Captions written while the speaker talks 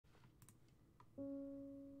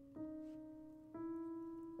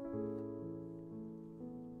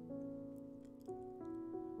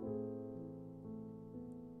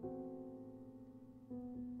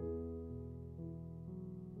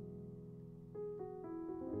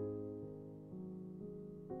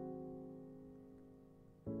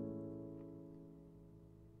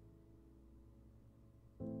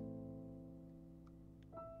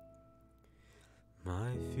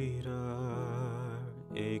feet are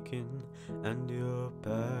aching and your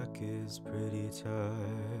back is pretty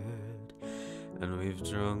tired, and we've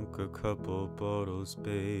drunk a couple bottles,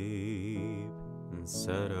 babe, and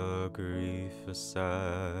set our grief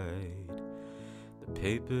aside. The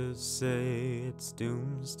papers say it's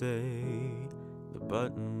doomsday, the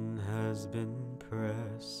button has been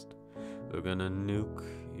pressed. We're gonna nuke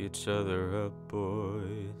each other up,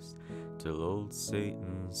 boys, till old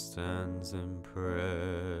Satan stands impressed.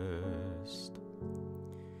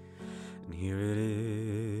 And here it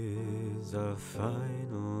is, our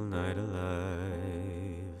final night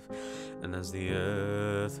alive, and as the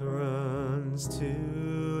earth runs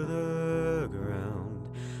to the ground,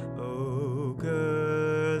 oh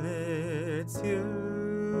girl, it's you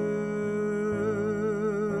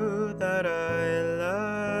that I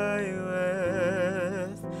lie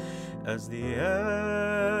with, as the atom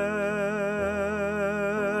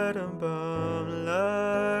bomb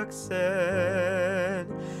locks in.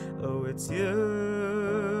 Oh, it's you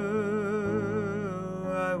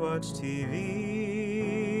I watch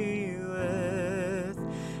TV with,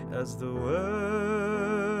 as the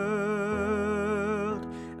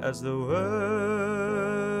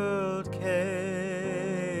world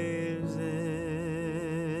caves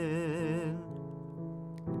in.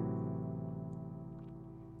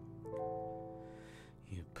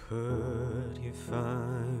 You put your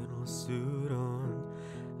final suit on,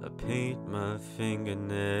 I paint my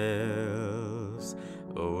fingernails.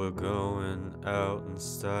 Oh, we're going out in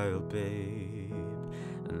style, babe,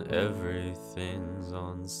 and everything's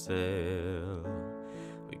on sale.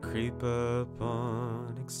 We creep up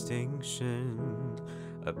on extinction,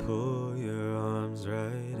 I pull your arms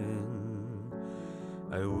right in.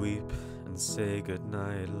 I weep and say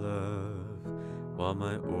goodnight, love, while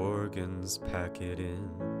my organs pack it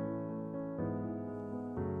in.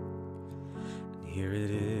 And here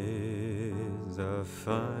it is, our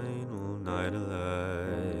final night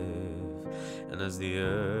alive, and as the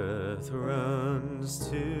earth runs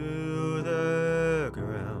to the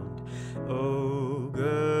ground, oh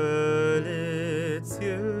girl, it's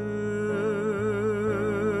you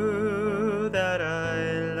that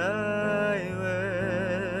I lie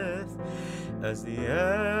with, as the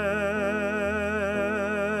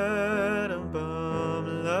atom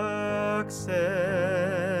bomb locks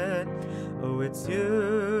in. Oh, it's you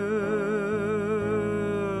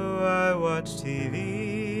I watch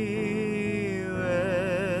TV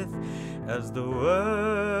with, as the world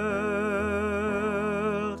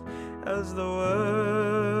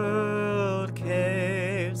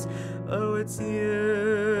caves. Oh, it's you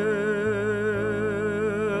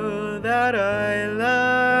that I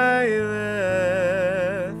lie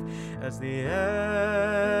with, as the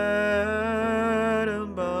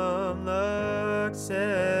atom bomb locks in.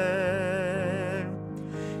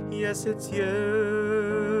 Yes, it's you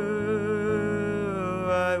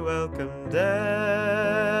I welcome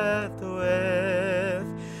death with,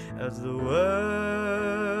 as the world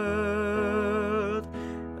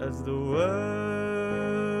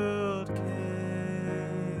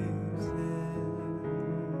caves in.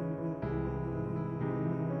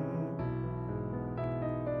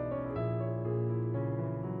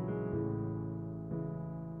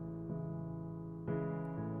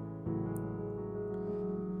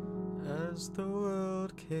 As the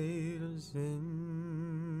world caves in.